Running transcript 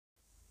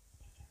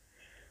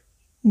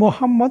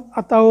Mohammad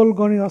Ataul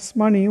Goni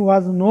Osmani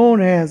was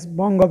known as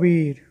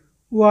Bangabir,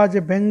 who was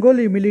a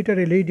Bengali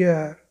military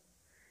leader.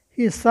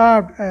 He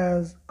served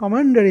as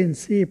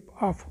Commander-in-Chief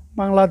of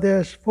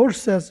Bangladesh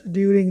forces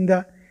during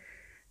the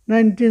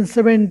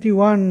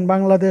 1971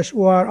 Bangladesh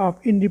War of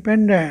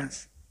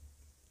Independence.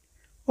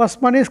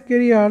 Osmani's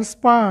career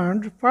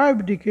spanned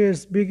 5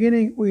 decades,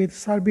 beginning with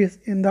service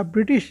in the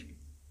British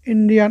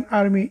Indian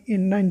Army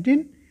in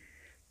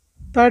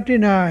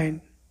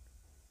 1939.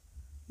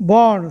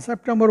 Born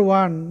September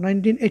 1,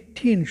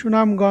 1918,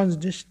 Sunamganj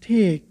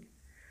district,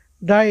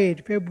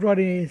 died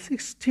February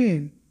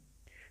 16,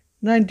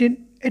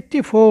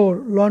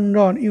 1984,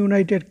 London,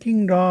 United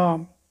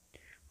Kingdom.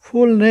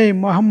 Full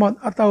name Mohammad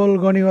Ataul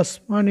Goni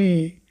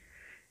Osmani.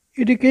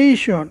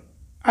 Education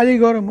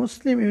Aligarh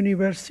Muslim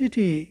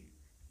University.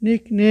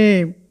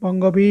 Nickname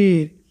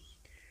Bangabir.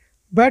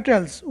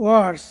 Battles,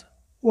 wars,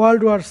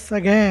 World War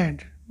II,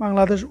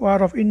 Bangladesh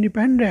War of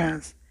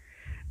Independence.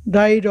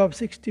 Died of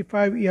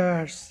 65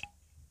 years.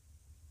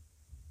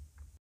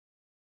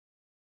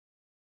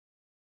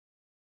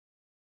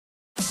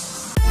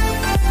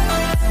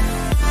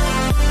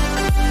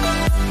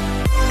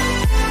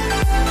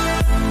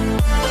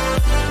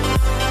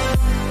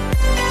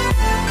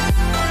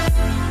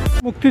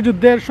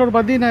 মুক্তিযুদ্ধের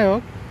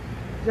সর্বাধিনায়ক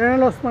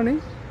general Osmani,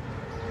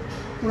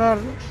 ওনার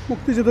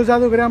মুক্তিযুদ্ধ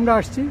জাদুঘরে আমরা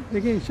আসছি।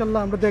 দেখি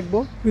ইনশাল্লাহ আমরা দেখব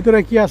ভিতরে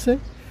কি আছে।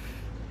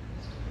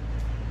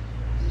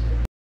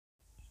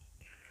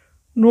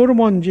 নূর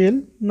মঞ্জিল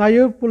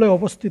নাইরপুলে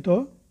অবস্থিত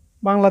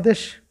বাংলাদেশ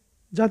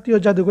জাতীয়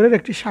জাদুঘরের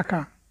একটি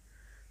শাখা।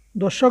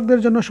 দর্শকদের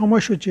জন্য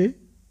সময়সূচি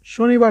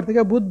শনিবার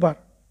থেকে বুধবার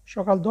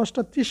সকাল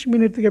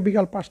 10:30 থেকে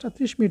বিকাল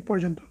 5:30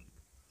 পর্যন্ত,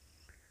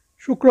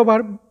 শুক্রবার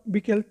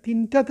বিকেল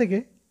 3টা থেকে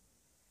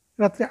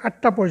রাত্রে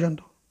 8টা পর্যন্ত,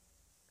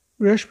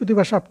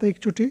 বৃহস্পতিবার সাপ্তাহিক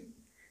ছুটি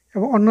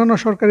এবং অন্যান্য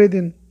সরকারি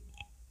দিন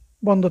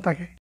বন্ধ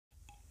থাকে।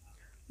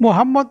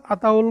 মোহাম্মদ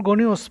আতাউল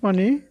গনি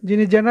ওসমানি,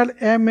 যিনি জেনারেল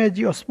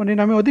এম.এ.জি. ওসমানি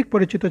নামে অধিক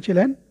পরিচিত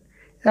ছিলেন,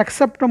 1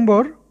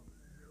 সেপ্টেম্বর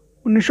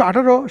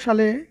 1918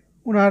 সালে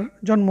ওনার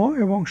জন্ম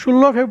এবং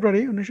 16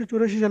 ফেব্রুয়ারি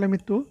 1984 সালে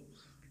মৃত্যু।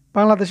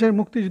 বাংলাদেশের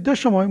মুক্তিযুদ্ধের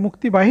সময়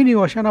মুক্তিবাহিনী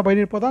ও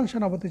সেনাবাহিনীর প্রধান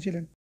সেনাপতি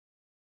ছিলেন।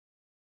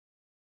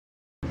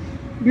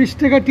 20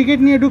 টাকা টিকিট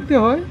নিয়ে ঢুকতে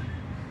হয়।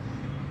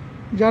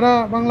 যারা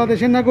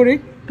বাংলাদেশের নাগরিক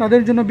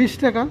তাদের জন্য 20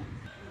 টাকা।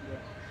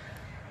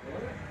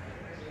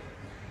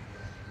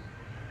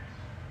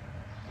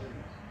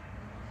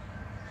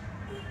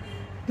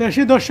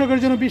 দেশি দর্শকের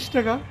জন্য 20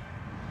 টাকা,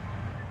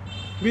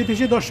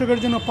 বিদেশি দর্শকের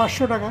জন্য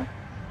 500 টাকা,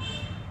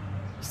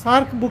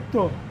 সার্কভুক্ত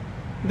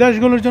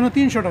দেশগুলোর জন্য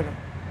 300 টাকা।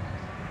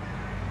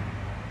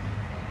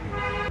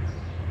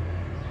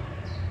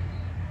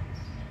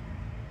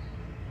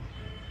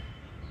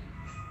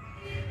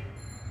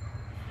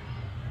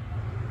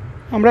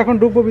 আমরা এখন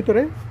ঢুকবো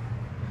ভিতরে।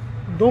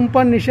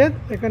 ধূমপান নিষেধ,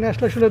 এখানে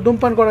আসলে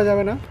ধূমপান করা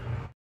যাবে না।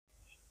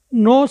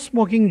 No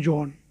smoking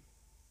zone,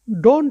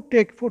 don't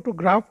take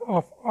photograph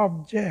of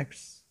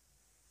objects.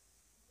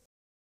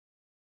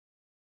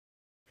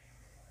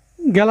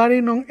 Gallery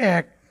নং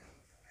 1,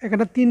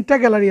 এখানে 3টা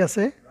গ্যালারি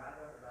আছে।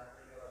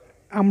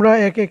 আমরা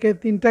একে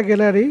 3টা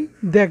গ্যালারি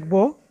দেখব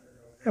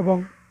এবং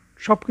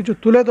সব কিছু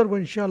তুলে ধরবো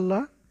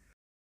ইনশাআল্লাহ।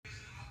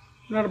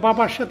 ওনার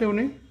বাবার সাথে,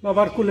 উনি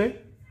বাবার কুলে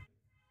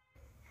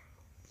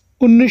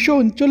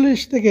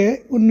 1939 থেকে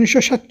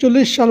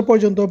 1947 সাল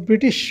পর্যন্ত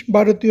ব্রিটিশ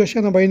ভারতীয়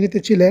সেনাবাহিনীতে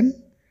ছিলেন।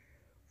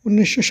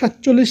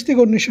 1947 থেকে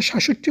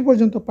 1966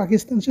 পর্যন্ত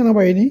পাকিস্তান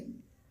সেনাবাহিনী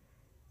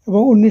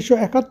এবং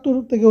 1971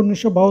 থেকে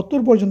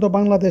 1972 পর্যন্ত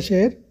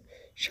বাংলাদেশের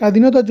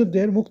স্বাধীনতা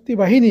যুদ্ধের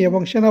মুক্তিবাহিনী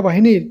এবং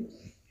সেনাবাহিনীর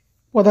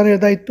প্রধানের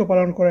দায়িত্ব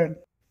পালন করেন।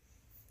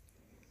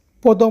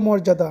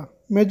 পদমর্যাদা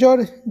মেজর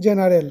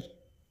জেনারেল,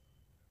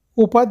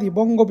 উপাধি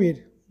বঙ্গবীর,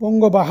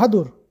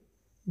 বঙ্গবাহাদুর,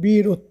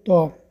 বীর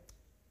উত্তম।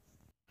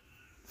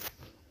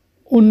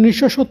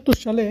 1970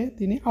 সালে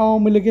তিনি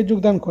আওয়ামী লীগে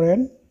যোগদান করেন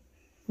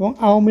এবং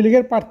আওয়ামী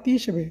লীগের প্রার্থী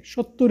হিসেবে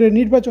 70-এর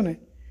নির্বাচনে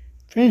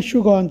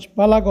ফেঞ্চুগঞ্জ,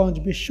 বালাগঞ্জ,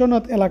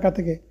 বিশ্বনাথ এলাকা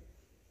থেকে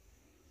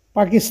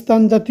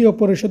পাকিস্তান জাতীয়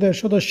পরিষদের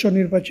সদস্য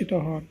নির্বাচিত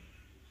হন।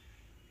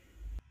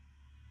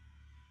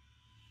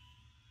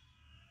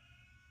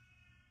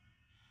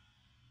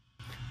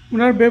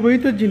 ওনার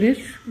ব্যবহৃত জিনিস,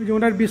 যে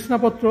ওনার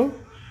বিছনাপত্র,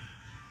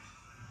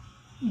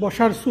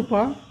 বসার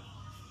সোফা,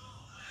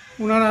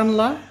 ওনার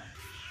আনলা,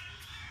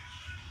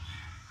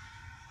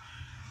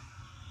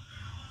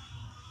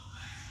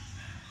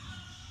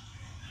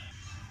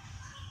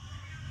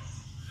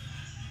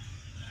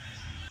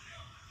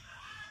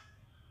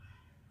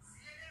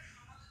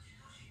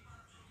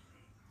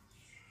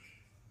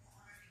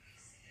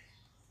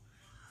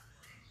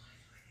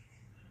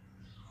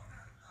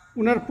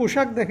 ওনার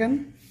পোশাক দেখেন,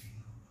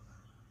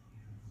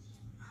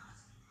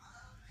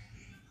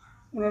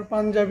 ওনার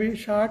পাঞ্জাবি,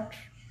 শার্ট,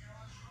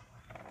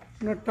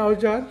 ওনার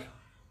ট্রাউজার,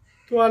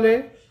 তোয়ালে,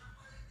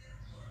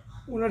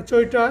 ওনার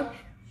সোয়েটার,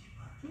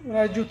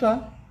 ওনার জুতা,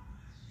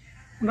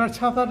 ওনার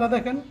ছাতাটা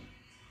দেখেন।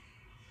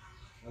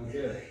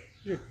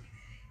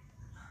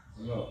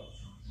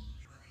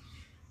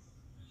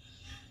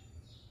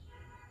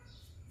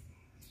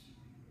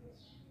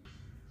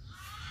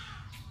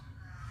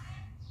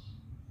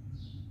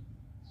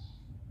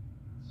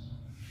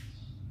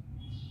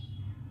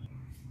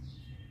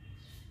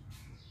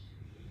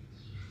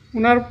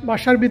 ওনার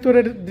বাসার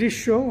ভিতরের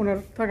দৃশ্য, ওনার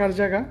থাকার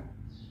জায়গা।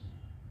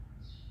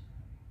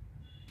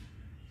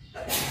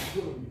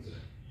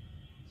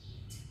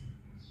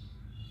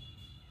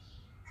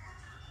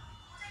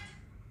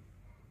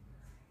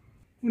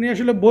 উনি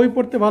আসলে বই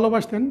পড়তে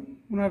ভালোবাসতেন,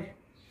 ওনার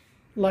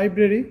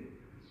লাইব্রেরি।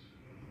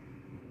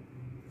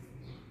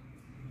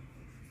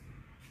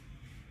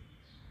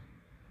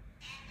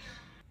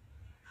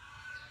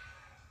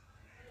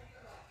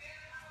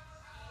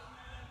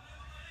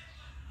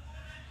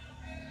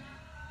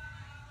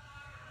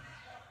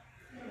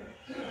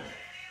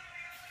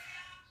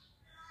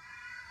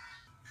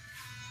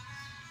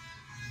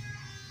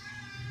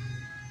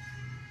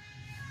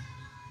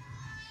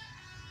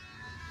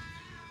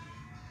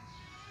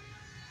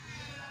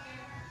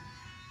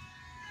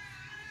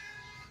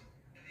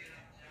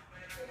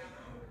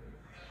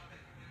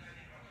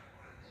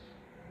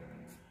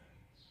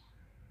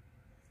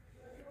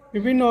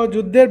 বিভিন্ন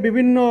যুদ্ধের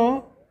বিভিন্ন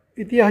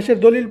ইতিহাসের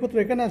দলিলপত্র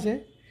এখানে আছে।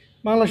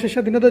 বাংলাদেশের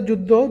স্বাধীনতার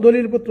যুদ্ধ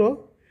দলিলপত্র,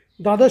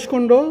 দ্বাদশ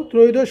খণ্ড,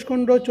 ত্রয়োদশ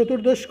খণ্ড,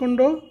 চতুর্দশ খণ্ড,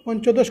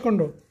 পঞ্চদশ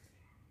খণ্ড,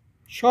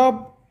 সব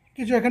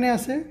কিছু এখানে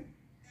আছে।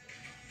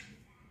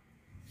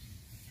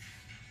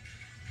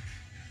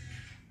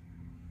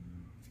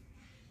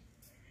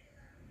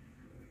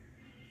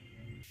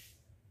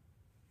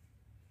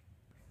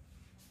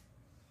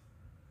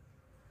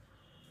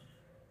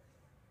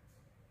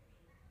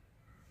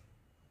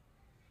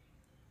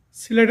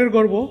 সিলেটের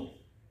গর্ব,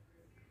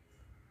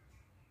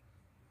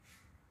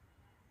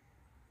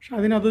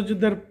 স্বাধীনতা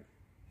যুদ্ধের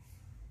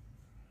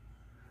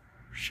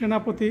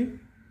সেনাপতি।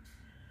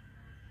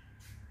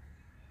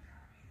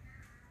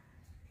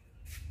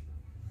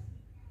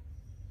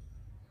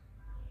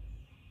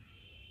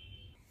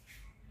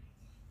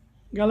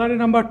 গ্যালারি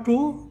নাম্বার 2,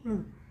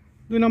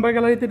 2 নম্বর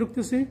গ্যালারিতে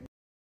ঢুকতেছি।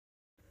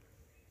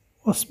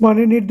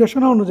 ওসমানী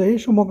নির্দেশনা অনুযায়ী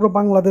সমগ্র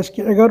বাংলাদেশকে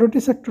 11টি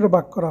সেক্টরে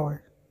ভাগ করা হয়।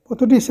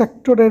 প্রতিটি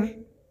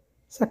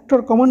সেক্টর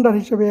কমান্ডার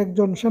হিসেবে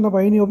একজন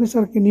সেনাবাহিনী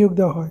অফিসারকে নিয়োগ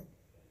দেওয়া হয়।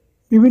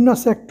 বিভিন্ন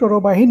সেক্টর ও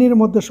বাহিনীর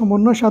মধ্যে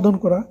সমন্বয় সাধন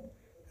করা,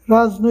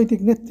 রাজনৈতিক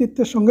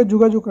নেতৃত্বের সঙ্গে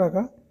যোগাযোগ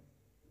রাখা,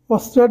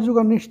 অস্ত্রের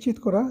যোগান নিশ্চিত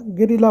করা,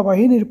 গেরিলা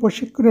বাহিনীর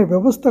প্রশিক্ষণের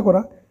ব্যবস্থা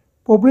করা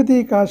প্রভৃতি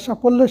কাজ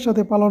সাফল্যের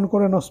সাথে পালন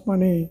করেন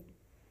ওসমানী।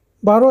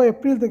 12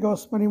 এপ্রিল থেকে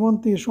ওসমানী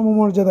মন্ত্রীর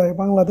সমমর্যাদায়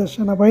বাংলাদেশ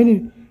সেনাবাহিনীর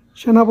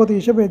সেনাপতি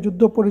হিসেবে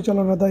যুদ্ধ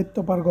পরিচালনার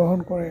দায়িত্বভার গ্রহণ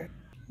করে।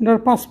 ওনার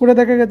পাসপোর্টে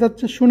দেখা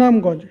যাচ্ছে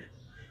সুনামগঞ্জ।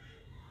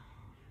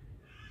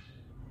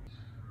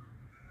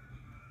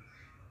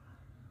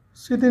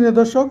 স্মৃতি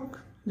নির্দেশক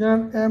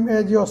জেনারেল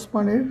এম.এ.জি.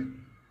 ওসমানীর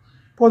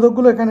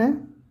পদকগুলো এখানে।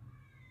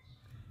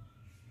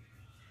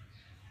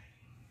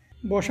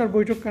 বসার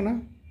বৈঠকখানা।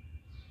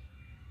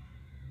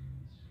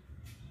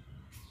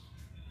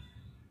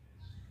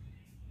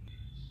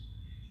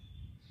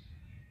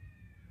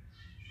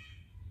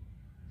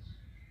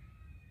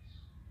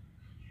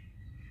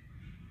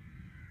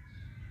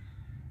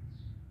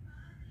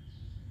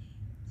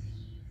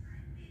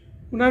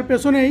 ওনার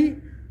পেছনেই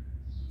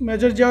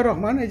মেজর জিয়াউর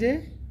রহমান, এই যে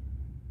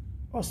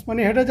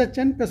ওসমানী হেঁটে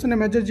যাচ্ছেন, পেছনে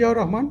major Ziaur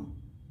Rahman.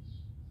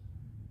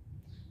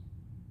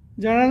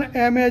 General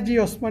M.A.G.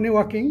 Osmani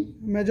walking.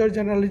 Major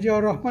General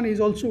Ziaur Rahman is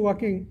also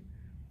walking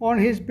on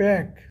his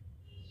back.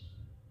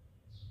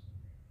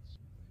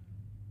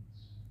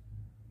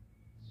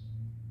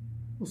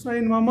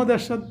 Hussain Mohammad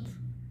Ershad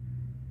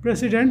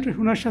president,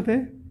 ওনার সাথে।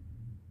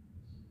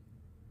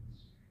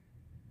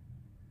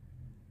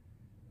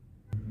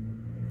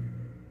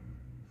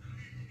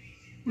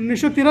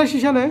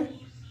 সালে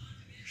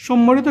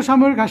সম্মিলিত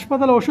সামরিক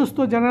হাসপাতালে অসুস্থ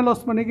জেনারেল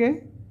ওসমানীকে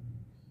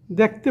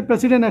দেখতে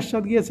প্রেসিডেন্ট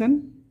এরশাদ গিয়েছেন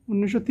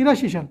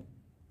 1983 সাল।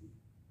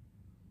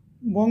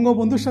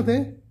 বঙ্গবন্ধুর সাথে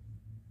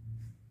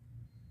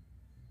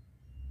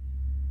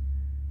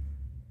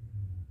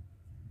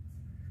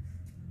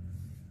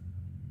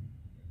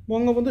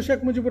বঙ্গবন্ধু শেখ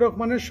মুজিবুর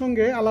রহমানের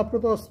সঙ্গে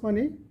আলাপরত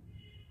Osmani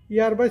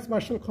air vice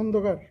marshal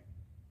Khandakar.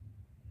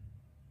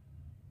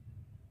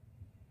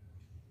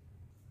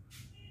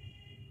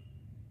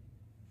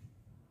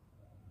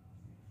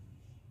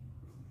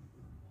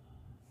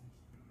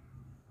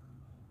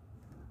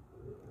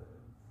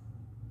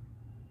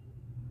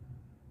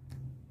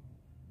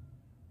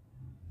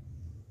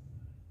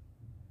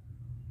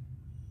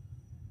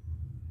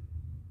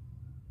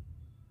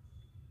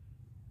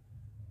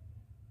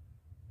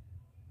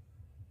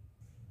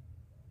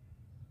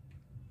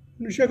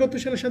 উনিশশো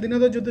 71 সালে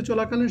স্বাধীনতা যুদ্ধ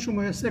চলাকালীন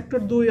সময়ে সেক্টর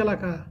 2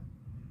 এলাকা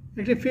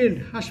একটি ফিল্ড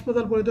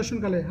হাসপাতাল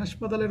পরিদর্শনকালে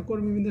হাসপাতালের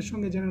কর্মীবৃন্দের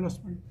সঙ্গে জেনারেল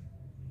ওসমানী।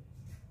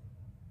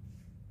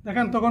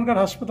 দেখেন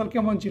তখনকার হাসপাতাল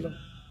কেমন ছিল,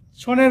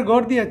 ছনের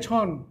ঘর দিয়ে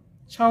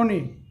ছাউনি।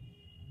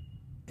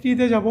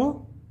 3-তে যাব।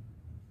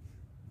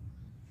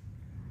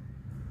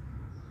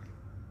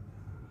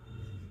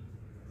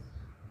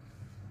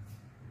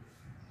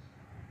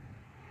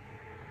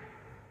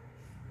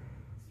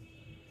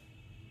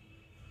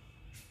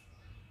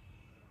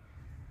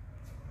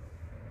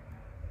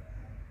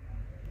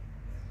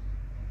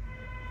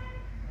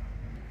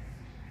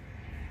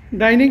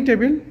 ডাইনিং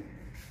টেবিল,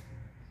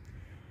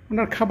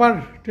 ওনার খাবার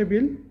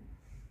টেবিল।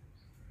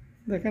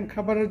 দেখেন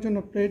খাবারের জন্য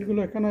প্লেটগুলো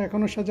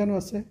এখনো সাজানো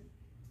আছে।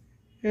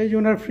 এই যে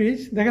ওনার ফ্রিজ,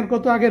 দেখেন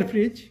কত আগের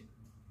ফ্রিজ,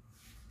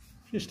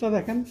 ফ্রিজটা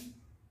দেখেন।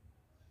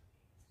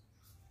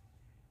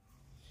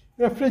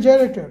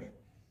 রেফ্রিজারেটর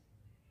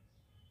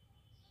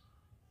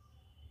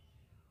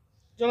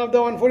জনাব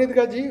দেওয়ান ফরিদ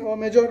গাজী ও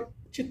মেজর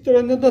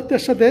চিত্তরঞ্জন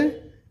দত্তের সাথে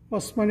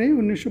ওসমানী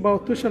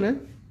 1972 সালে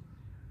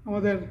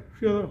আমাদের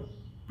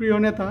প্রিয়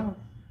নেতা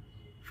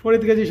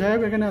ফরিদ গাজী সাহেব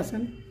এখানে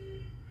আছেন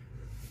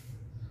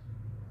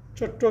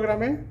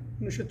চট্টগ্রামে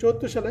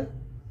 1974 সালে।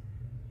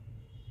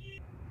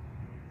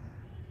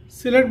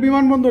 সিলেট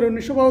বিমানবন্দরে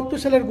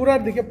 1972 সালের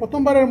গোড়ার দিকে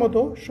প্রথমবারের মতো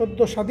সদ্য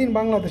স্বাধীন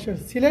বাংলাদেশের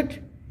সিলেট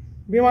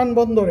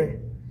বিমানবন্দরে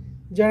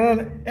general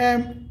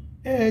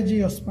M.A.G.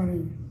 Osmani,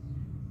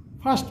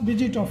 first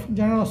visit of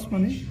General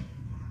Osmani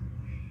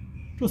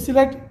to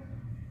Sylhet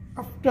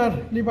after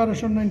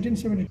liberation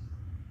 1970.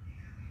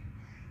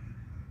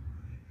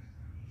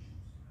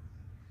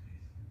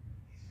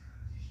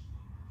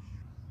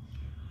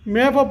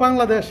 Map of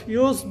Bangladesh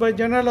used by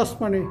General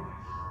Osmani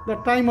the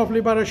time of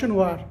liberation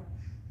war.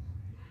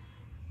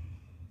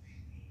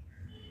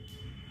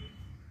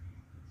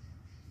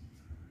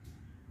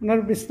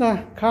 ওনার বিছনা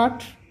খাট,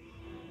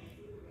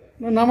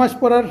 নামাজ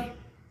পড়ার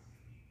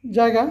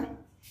জায়গা,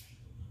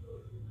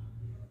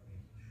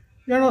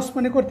 জেনারেল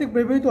ওসমানী কর্তৃক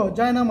ব্যবহৃত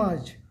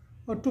জায়নামাজ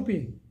ও টুপি,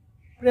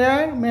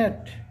 prayer mat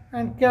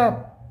and cap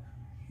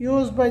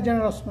used by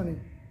general Osmani.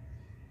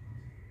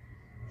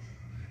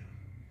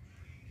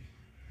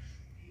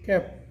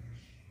 Cap,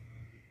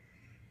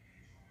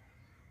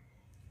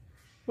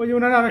 ওই যে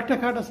ওনার আরেকটা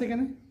খাট আছে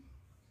এখানে,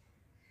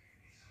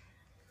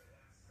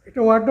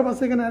 একটা ওয়ার্ডরোব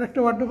আছে এখানে, আরেকটা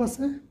ওয়ার্ডরোব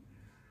আছে।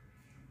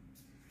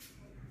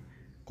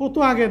 কত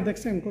আগের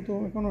দেখছেন, কত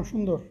এখনো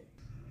সুন্দর।